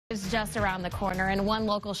Is just around the corner, and one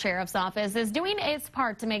local sheriff's office is doing its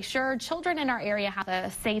part to make sure children in our area have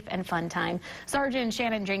a safe and fun time. Sergeant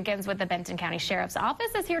Shannon Jenkins with the Benton County Sheriff's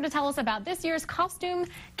Office is here to tell us about this year's costume,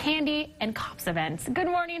 candy, and cops events. Good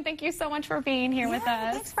morning. Thank you so much for being here with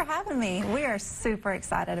us. Thanks for having me. We are super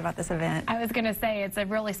excited about this event. I was going to say it's a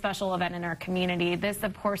really special event in our community. This,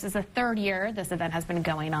 of course, is the third year this event has been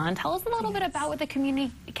going on. Tell us a little bit about what the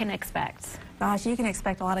community can expect. Gosh, you can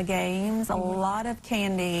expect a lot of games, a lot of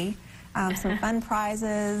candy, some fun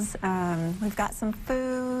prizes. We've got some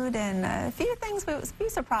food and a few things, a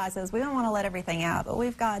few surprises. We don't want to let everything out, but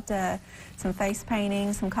we've got some face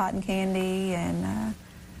painting, some cotton candy, and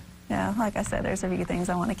like I said, there's a few things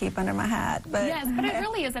I want to keep under my hat. But yes, but it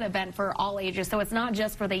really is an event for all ages, so it's not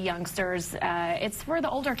just for the youngsters, it's for the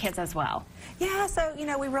older kids as well. Yeah, so,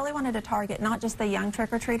 we really wanted to target not just the young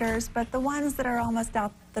trick-or-treaters, but the ones that are almost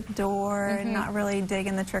out the door and not really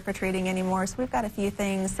digging the trick-or-treating anymore. So we've got a few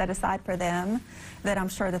things set aside for them that I'm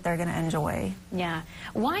sure that they're going to enjoy. Yeah.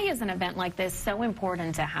 Why is an event like this so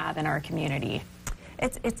important to have in our community?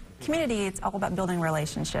 It's community, it's all about building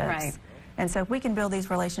relationships. Right. And so if we can build these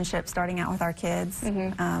relationships starting out with our kids,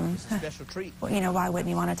 special treat. Why wouldn't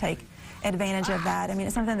you want to take advantage of that? I mean,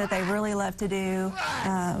 it's something that they really love to do.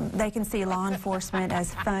 They can see law enforcement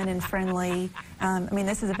as fun and friendly. I mean,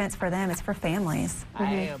 this is events for them. It's for families.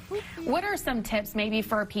 What are some tips maybe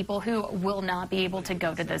for people who will not be able to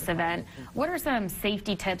go to this event? What are some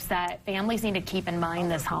safety tips that families need to keep in mind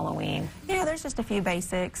this Halloween? Yeah, there's just a few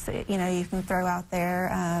basics, you can throw out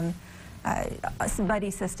there.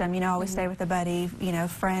 Buddy system, always stay with a buddy,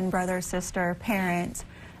 friend, brother, sister, parent.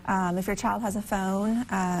 If your child has a phone,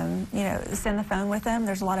 send the phone with them.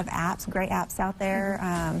 There's a lot of apps, great apps out there.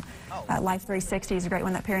 Life 360 is a great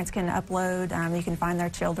one that parents can upload. You can find their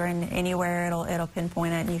children anywhere. It'll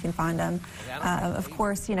pinpoint it, and you can find them. Of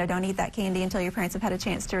course, don't eat that candy until your parents have had a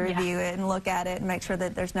chance to review it and look at it and make sure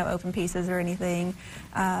that there's no open pieces or anything.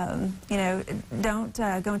 Don't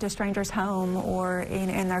go into a stranger's home or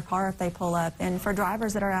in their car if they pull up. And for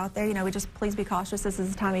drivers that are out there, we just please be cautious. This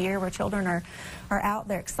is the time of year where children are out.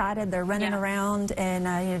 They're excited. They're running around,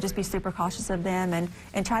 and just be super cautious of them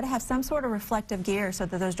and try to have some sort of reflective gear so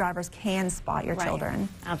that those drivers can spot your children.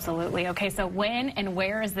 Absolutely. Okay, so when and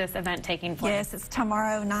where is this event taking place? Yes, it's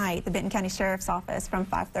tomorrow night, the Benton County Sheriff's Office from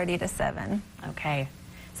 5:30 to 7. Okay.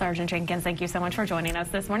 Sergeant Jenkins, thank you so much for joining us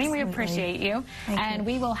this morning. We appreciate you. And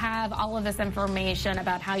we will have all of this information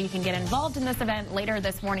about how you can get involved in this event later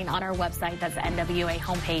this morning on our website. That's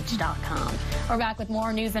NWAhomepage.com. We're back with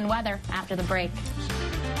more news and weather after the break.